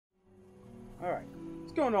Alright,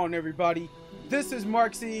 what's going on, everybody? This is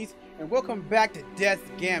Mark C's, and welcome back to Death's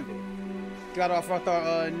Gambit. Got off with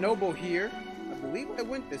our noble here. I believe I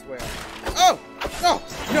went this way. Oh! Oh!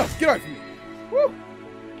 No! Get away from me! Woo!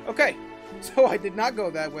 Okay, so I did not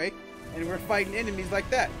go that way, and we're fighting enemies like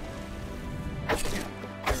that.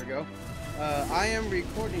 There we go. I am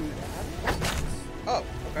recording... Oh,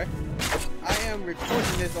 okay. I am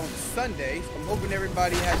recording this on Sunday, so I'm hoping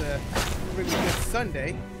everybody has a really good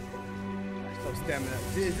Sunday. So stamina.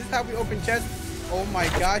 Is this how we open chests? Oh my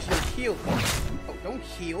gosh, you're healed. Oh, don't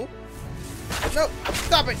heal. No,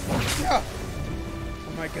 stop it. Yeah.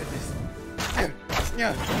 Oh my goodness.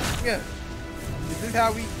 Yeah. Is this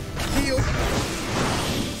how we heal?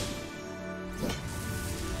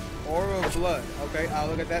 Aura of blood. Okay, I'll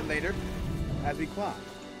look at that later as we climb.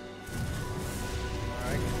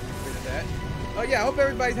 Alright, get rid of that. Oh yeah, I hope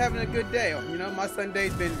everybody's having a good day. You know, my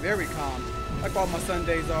Sunday's been very calm. Like all my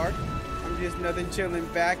Sundays are. I'm just nothing, chilling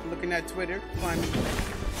back, looking at Twitter, climbing.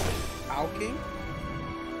 Owl King?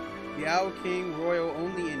 The Owl King, royal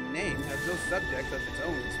only in name, has no subjects of its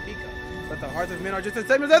own to speak of. But the hearts of men are just the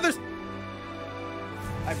same as others!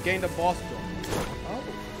 I've gained a boss journal. Oh.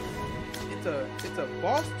 It's a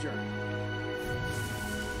boss journal.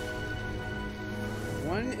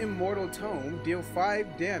 One immortal tome, deal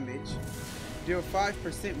 5 damage. Deal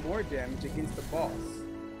 5% more damage against the boss.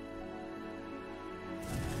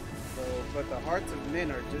 So, but the hearts of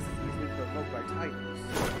men are just as easily provoked by titans.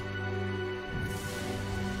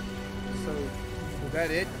 So, was that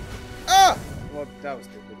it? Ah! Well, that was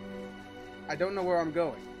stupid. I don't know where I'm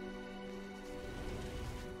going.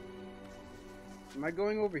 Am I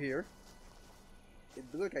going over here? It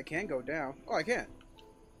looks like I can go down. Oh, I can.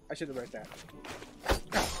 I should have read that.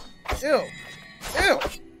 Ew! Ew!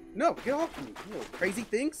 No, get off me, you little crazy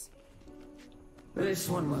things. This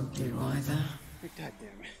one won't do either. God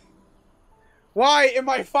damn it. Why am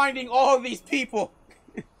I finding all of these people?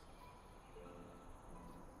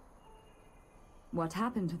 What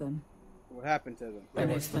happened to them? What happened to them?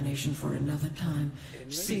 An explanation for another time.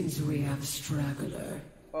 Seems we have a straggler.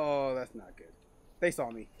 Oh, that's not good. They saw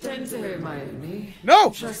me. Tend to Hermione.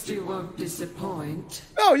 No! Trust you won't disappoint.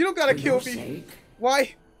 No, you don't gotta kill me. Sake.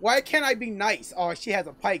 Why? Why can't I be nice? Oh, she has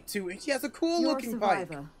a pike too, and she has a cool looking pike. You're a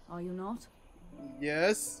survivor, are you not?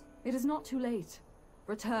 Yes. It is not too late.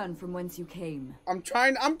 Return from whence you came. I'm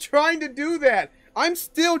trying to do that. I'm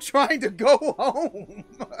still trying to go home.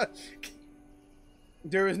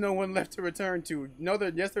 There is no one left to return to. No,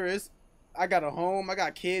 yes there is. I got a home. I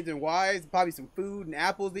got kids and wives. Probably some food and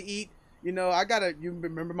apples to eat. You know, you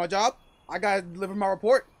remember my job? I gotta deliver my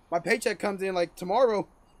report. My paycheck comes in like tomorrow.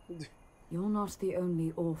 You're not the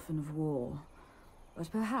only orphan of war.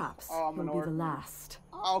 But perhaps you'll be the last.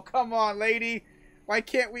 Oh, come on, lady. Why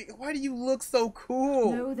can't we? Why do you look so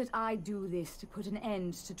cool? Know that I do this to put an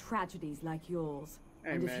end to tragedies like yours.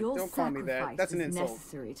 Hey, and man, if your don't call me that. sacrifice That's an is insult.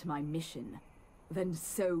 necessary to my mission, then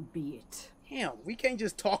so be it. Damn, we can't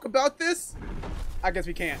just talk about this? I guess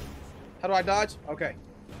we can't. How do I dodge? Okay.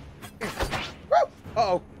 Woo!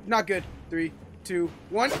 Uh-oh, not good. 3, 2,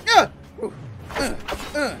 1.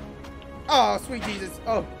 Oh, sweet Jesus.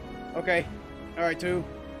 Oh, okay. All right, 2,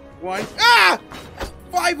 1. Ah!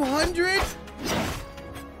 500?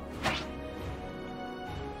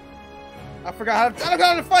 I forgot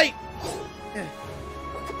how to fight.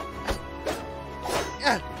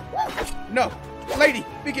 No, lady,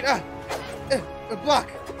 we can block.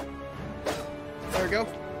 There we go.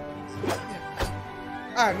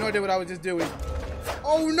 I have no idea what I was just doing.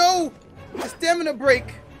 Oh no, the stamina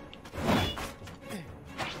break.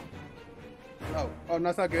 Oh, no,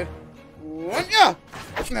 that's not good. 1,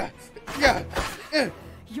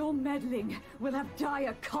 Your meddling will have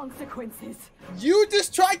dire consequences. You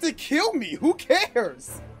just tried to kill me. Who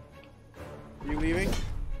cares? You leaving?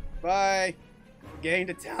 Bye. Gained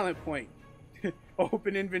a talent point.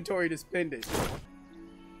 Open inventory to spend it.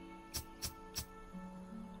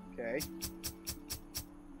 Okay.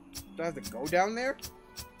 Do I have to go down there?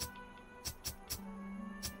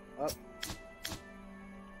 Up.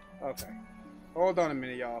 Okay. Hold on a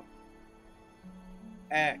minute, y'all.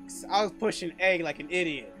 X. I was pushing A like an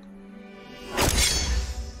idiot.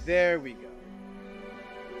 There we go.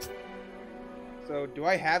 So, do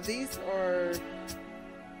I have these, or...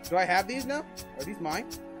 Do I have these now? Are these mine?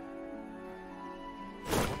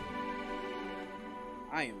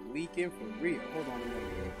 I am leaking for real. Hold on a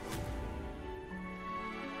minute.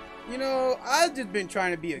 You know, I've just been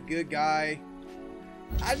trying to be a good guy.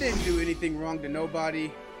 I didn't do anything wrong to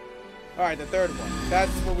nobody. Alright, the third one.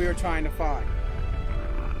 That's what we were trying to find.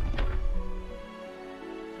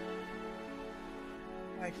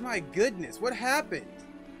 Like, my goodness, what happened?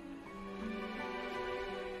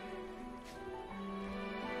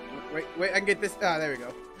 Wait, I can get this. Ah, there we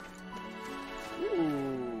go.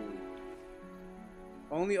 Ooh.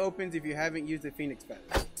 Only opens if you haven't used the Phoenix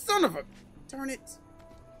Feather. Son of a... Darn it.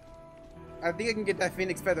 I think I can get that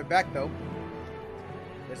Phoenix Feather back, though.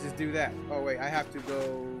 Let's just do that. Oh, wait, I have to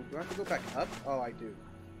go... Do I have to go back up? Oh, I do.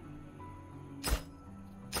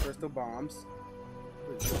 Crystal bombs.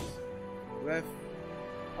 What is this? Left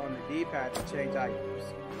on the D-pad to change items.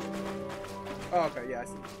 Oh, okay, yeah, I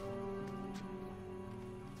see.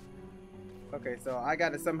 Okay, so I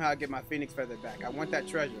gotta somehow get my Phoenix Feather back. I want that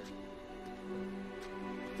treasure.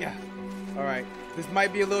 Yeah. Alright. This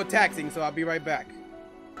might be a little taxing, so I'll be right back.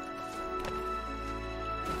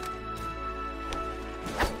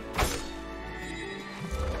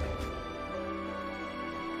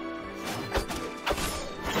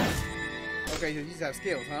 Okay, you just have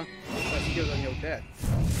skills, huh? That's skills on your death.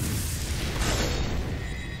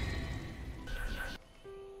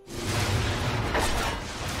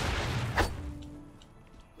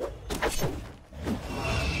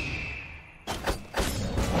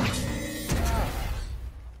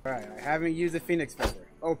 Alright, I haven't used the Phoenix Feather.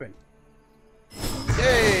 Open.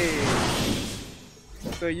 Yay!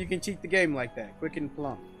 So you can cheat the game like that. Quick and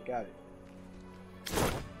plump. Got it.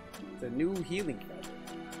 It's a new healing feather.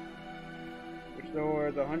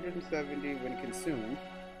 Restores 170 when consumed.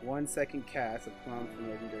 1 second cast of plum from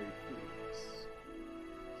legendary Phoenix.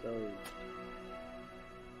 So...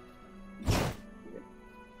 yeah.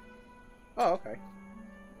 Oh, okay.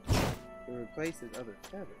 It replaces other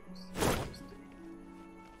feathers. Interesting.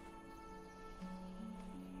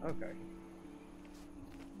 Okay.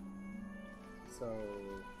 So...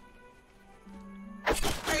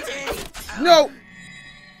 No!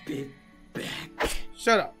 Be back.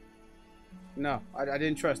 Shut up. No, I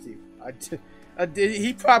didn't trust you. I did.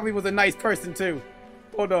 He probably was a nice person too.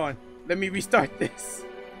 Hold on. Let me restart this.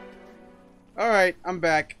 Alright, I'm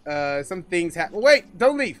back. Some things happened. Wait,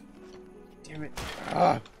 don't leave. Damn it.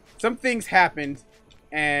 Some things happened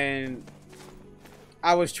and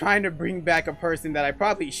I was trying to bring back a person that I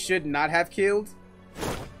probably should not have killed.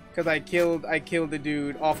 Because I killed the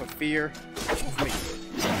dude off of fear.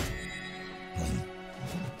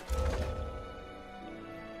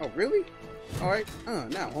 Oh, really? Alright.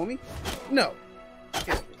 Now, homie. No.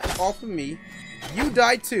 Get off of me. You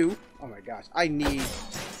died too. Oh my gosh. I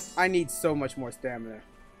need so much more stamina.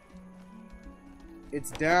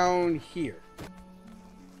 It's down here.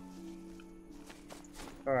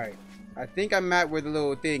 Alright. I think I'm at where the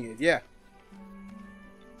little thing is. Yeah.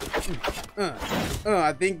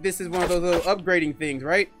 I think this is one of those little upgrading things,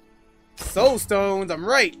 right? Soul stones. I'm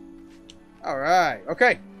right. Alright.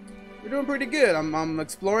 Okay. We're doing pretty good. I'm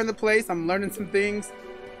exploring the place. I'm learning some things.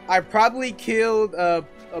 I probably killed a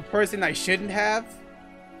person I shouldn't have.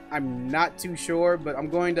 I'm not too sure, but I'm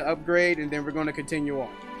going to upgrade and then we're going to continue on.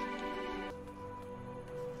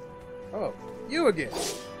 Oh, you again.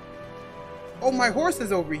 Oh, my horse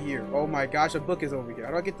is over here. Oh my gosh, a book is over here.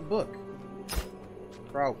 How do I get the book?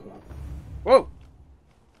 Crowd clock. Whoa.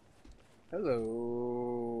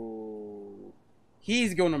 Hello.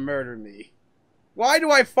 He's gonna murder me. Why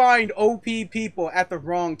do I find OP people at the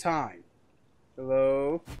wrong time?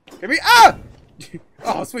 Hello? Give me. Ah!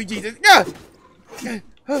 Oh, sweet Jesus. Yeah!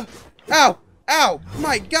 Ow! Ow!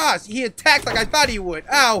 My gosh! He attacked like I thought he would.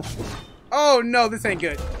 Ow! Oh no, this ain't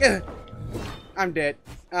good. I'm dead.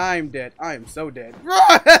 I'm dead. I am so dead.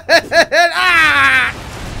 Run! Ah!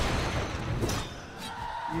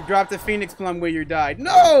 You dropped the Phoenix Plum where you died.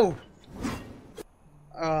 No!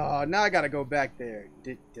 Oh, now I gotta go back there.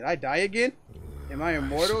 Did I die again? Am I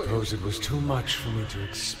immortal? I suppose it was too much for me to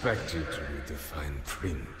expect you to read the fine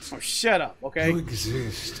print. Oh, shut up, okay? You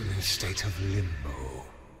exist in a state of limbo.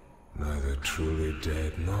 Neither truly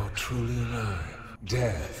dead nor truly alive.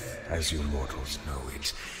 Death, as you mortals know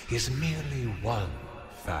it, is merely one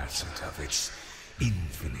facet of its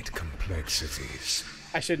infinite complexities.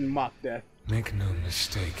 I shouldn't mock death. Make no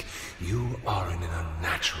mistake, you are in an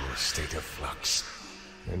unnatural state of flux,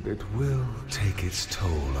 and it will take its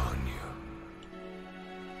toll on you.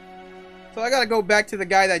 So I gotta go back to the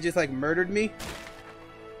guy that just, like, murdered me?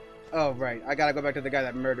 Oh, right. I gotta go back to the guy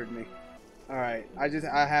that murdered me. Alright. I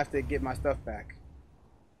have to get my stuff back.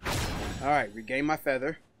 Alright. Regain my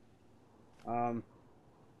feather. Alright.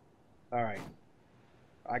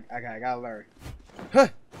 I gotta learn. Huh!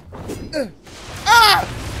 Ah!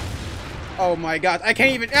 Oh my god. I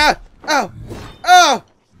can't even. Ah! Oh! Oh!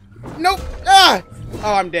 Nope! Ah!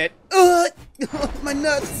 Oh, I'm dead. My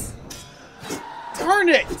nuts! Darn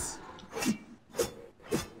it!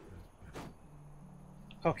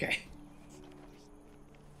 Okay.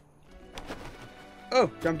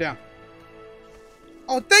 Oh, jump down.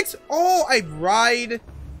 Oh, thanks. Oh, I ride.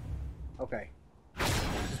 Okay.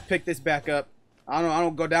 Just pick this back up. I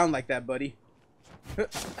don't go down like that, buddy.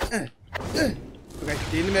 Okay,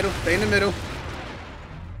 stay in the middle. Stay in the middle.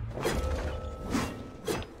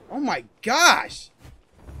 Oh my gosh!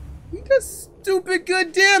 He does stupid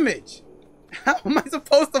good damage. How am I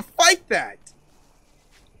supposed to fight that?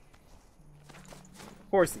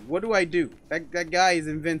 Horsey, what do I do? That guy is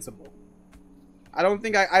invincible. I don't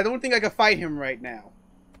think I can fight him right now.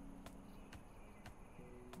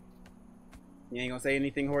 You ain't gonna say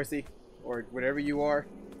anything, Horsey? Or whatever you are?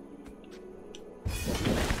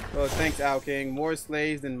 Well, thanks, Owl King. More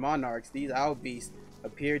slaves than monarchs, these owl beasts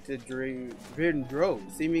appear to in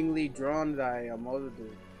droves, seemingly drawn by a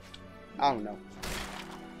multitude. I don't know.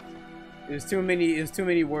 There's too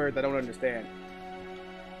many words I don't understand.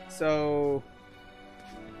 So,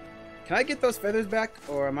 can I get those feathers back,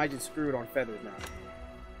 or am I just screwed on feathers now?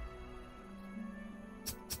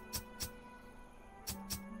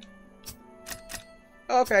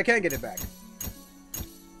 Okay, I can't get it back.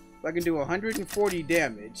 So I can do 140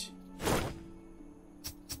 damage.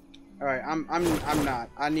 All right, I'm not.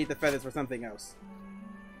 I need the feathers for something else.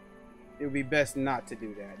 It would be best not to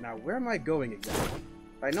do that. Now, where am I going exactly?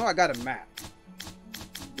 I know I got a map.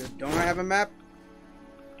 Don't I have a map?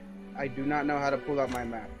 I do not know how to pull out my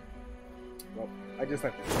map. Well, I just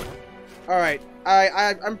left it. All right,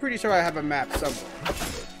 I'm pretty sure I have a map somewhere.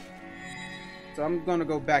 So I'm gonna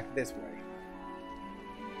go back this way.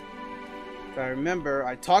 So I remember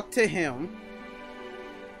I talked to him,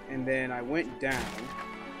 and then I went down,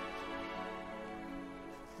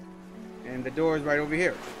 and the door is right over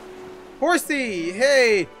here. Horsey,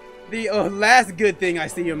 hey, the last good thing I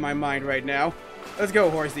see in my mind right now. Let's go,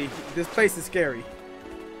 Horsey. This place is scary.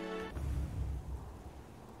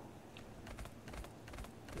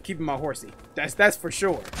 Keeping my Horsey. That's for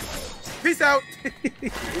sure. Peace out.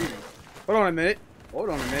 Hold on a minute. Hold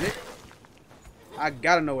on a minute. I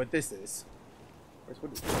gotta know what this is.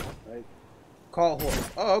 What is this? Right? Call horse.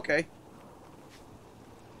 Oh, okay.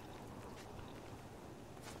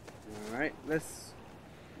 Alright, let's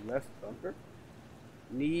left bumper.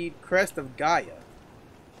 Need crest of Gaia.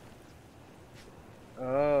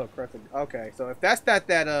 Oh, crest of, okay. So if that's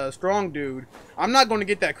that strong dude, I'm not gonna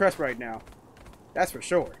get that crest right now. That's for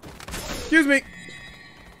sure. Excuse me.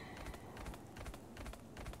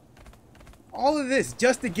 All of this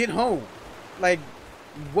just to get home. Like,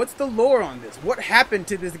 what's the lore on this? What happened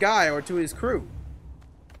to this guy or to his crew?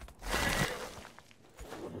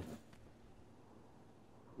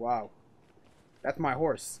 Wow. That's my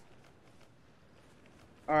horse.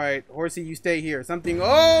 Alright, Horsey, you stay here. Something...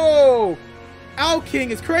 Oh! Owl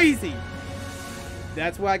King is crazy!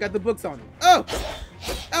 That's why I got the books on him. Oh!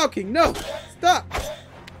 Owl King, no! Stop!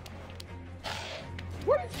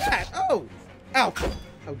 What is that? Oh! Owl King!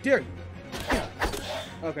 How dare you!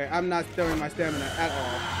 Okay, I'm not throwing my stamina at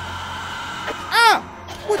all.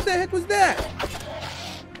 Ah! What the heck was that?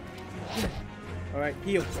 Alright,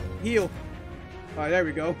 heal. Heal. Alright, there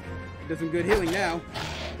we go. Does some good healing now.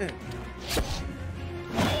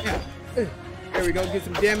 There we go, get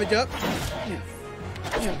some damage up.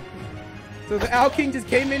 So the Owl King just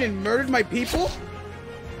came in and murdered my people?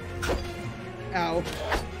 Ow.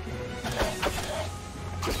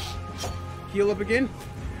 Heal up again.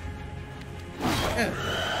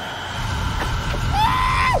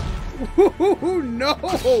 No!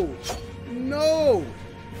 No!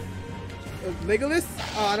 Legolas?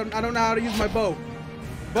 Oh, I don't know how to use my bow.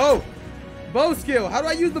 Bow! Bow skill! How do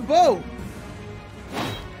I use the bow?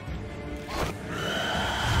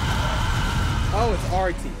 Oh, it's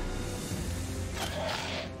RT.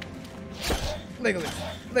 Legolas!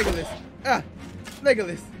 Legolas! Ah!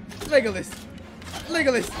 Legolas! Legolas!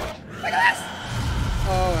 Legolas! Legolas!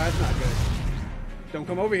 Oh, that's not good. Don't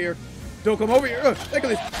come over here. Don't come over here.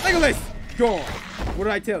 Legolas! Legolas! Gone. What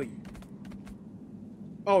did I tell you?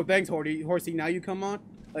 Oh, thanks, Horsey. Now you come on?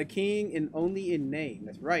 A king and only in name.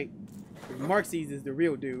 That's right. Marxies is the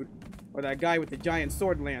real dude. Or that guy with the giant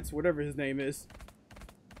sword lance, whatever his name is.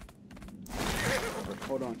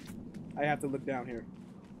 Hold on. I have to look down here.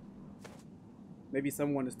 Maybe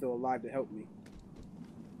someone is still alive to help me.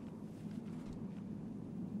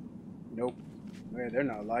 Nope. Okay, they're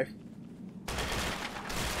not alive.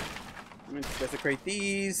 I'm gonna desecrate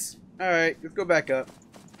these. Alright, let's go back up.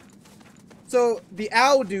 So, the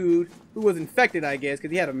owl dude, who was infected, I guess,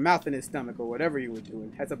 because he had a mouth in his stomach or whatever he was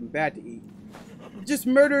doing, had something bad to eat, just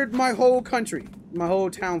murdered my whole country, my whole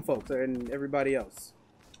town folks, and everybody else.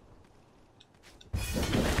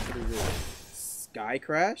 What is this? Sky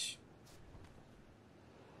crash?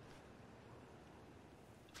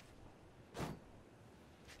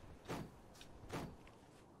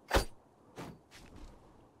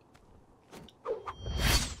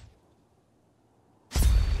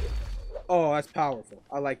 Oh, that's powerful.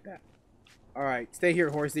 I like that. Alright, stay here,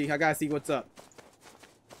 horsey. I gotta see what's up.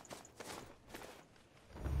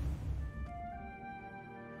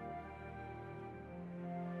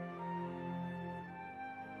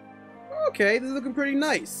 Okay, this is looking pretty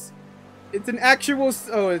nice. It's an actual...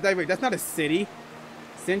 Oh, wait, that's not a city.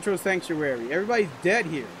 Central Sanctuary. Everybody's dead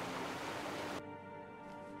here.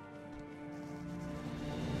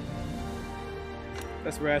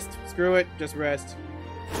 Let's rest. Screw it. Just rest.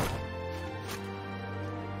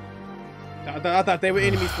 I thought they were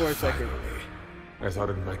enemies for a second. Finally. I thought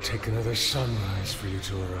it might take another sunrise for you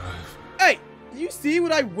to arrive. Hey! Do you see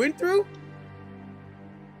what I went through?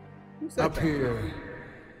 Who said Up that? here,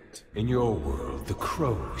 in your world, the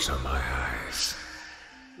crows are my eyes.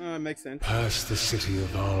 Makes sense. Past the city of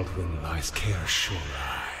Aldwyn lies Caer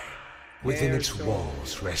Shorai. Within its Shorai.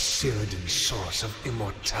 walls rests Cyrodiil's source of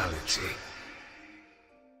immortality.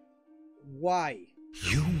 Why?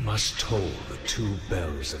 You must toll the 2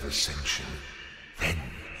 bells of ascension. Then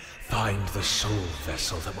find the soul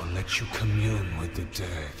vessel that will let you commune with the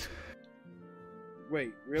dead.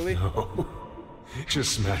 Wait, really? No.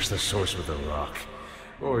 Just smash the source with a rock.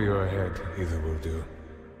 Or your head. Either will do.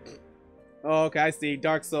 Oh, okay, I see.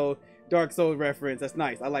 Dark Soul reference. That's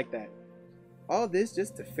nice. I like that. All this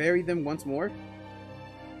just to ferry them once more?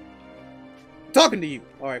 I'm talking to you.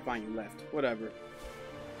 Alright, fine, you left. Whatever.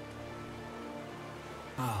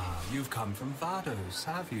 Ah, you've come from Vados,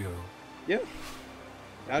 have you? Yeah.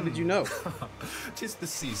 How did you know? 'Tis the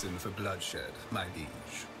season for bloodshed, my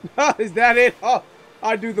liege. Is that it? Oh,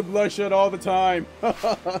 I do the bloodshed all the time.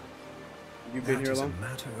 You've been That here is long? a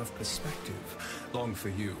matter of perspective. Long for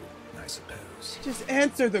you, I suppose. Just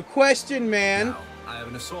answer the question, man. Now, I have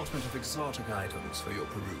an assortment of exotic items for your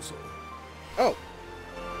perusal. Oh.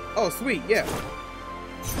 Oh, sweet. Yeah.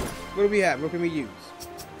 What do we have? What can we use?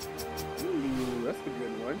 Ooh, that's a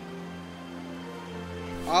good one.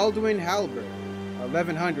 Alduin Halberd.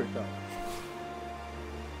 1100 though.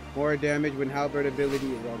 More damage when Halberd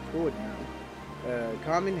ability is on cooldown.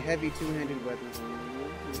 Common heavy two-handed weapons.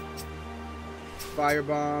 Fire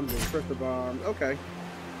bombs and crystal bombs. Okay.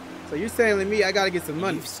 So you're saying to me I gotta get some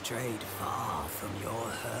money. You've strayed far from your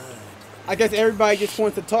herd. I guess everybody just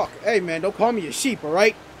wants to talk. Hey man, don't call me a sheep,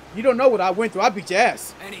 alright? You don't know what I went through. I beat your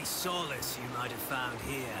ass. Any solace you might have found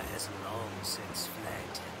here has long since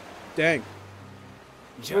fled. Dang.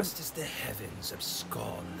 Just as the heavens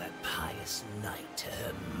abscond that pious night to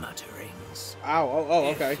her mutterings. Ow, oh,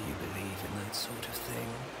 okay. If you believe in that sort of thing,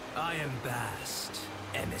 I am Bast,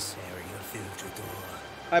 emissary of Vildredor.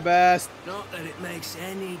 Hi, Bast. Not that it makes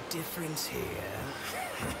any difference here.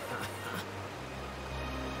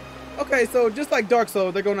 Okay, so just like Dark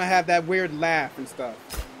Souls, they're gonna have that weird laugh and stuff.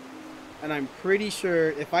 And I'm pretty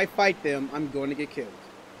sure if I fight them, I'm going to get killed.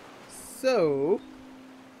 So,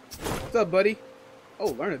 what's up, buddy?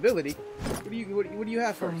 Oh, learn ability. What do you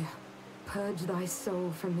have for? Fire, purge thy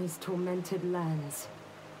soul from these tormented lands.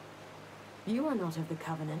 You are not of the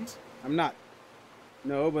Covenant. I'm not.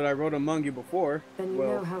 No, but I rode among you before. Then you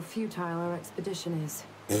know how futile our expedition is.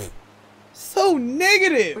 So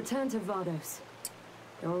negative! Return to Vados.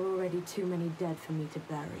 There are already too many dead for me to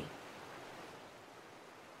bury.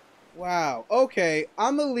 Wow. Okay,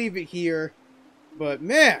 I'm gonna leave it here. But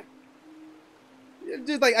man,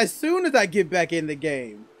 just like as soon as I get back in the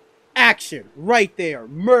game, action right there,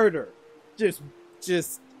 murder,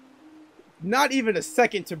 just not even a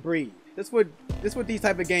second to breathe. That's what these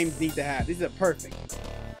type of games need to have. These are perfect.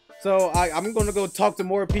 So I'm gonna go talk to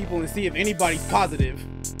more people and see if anybody's positive.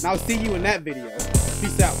 And I'll see you in that video.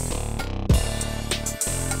 Peace out.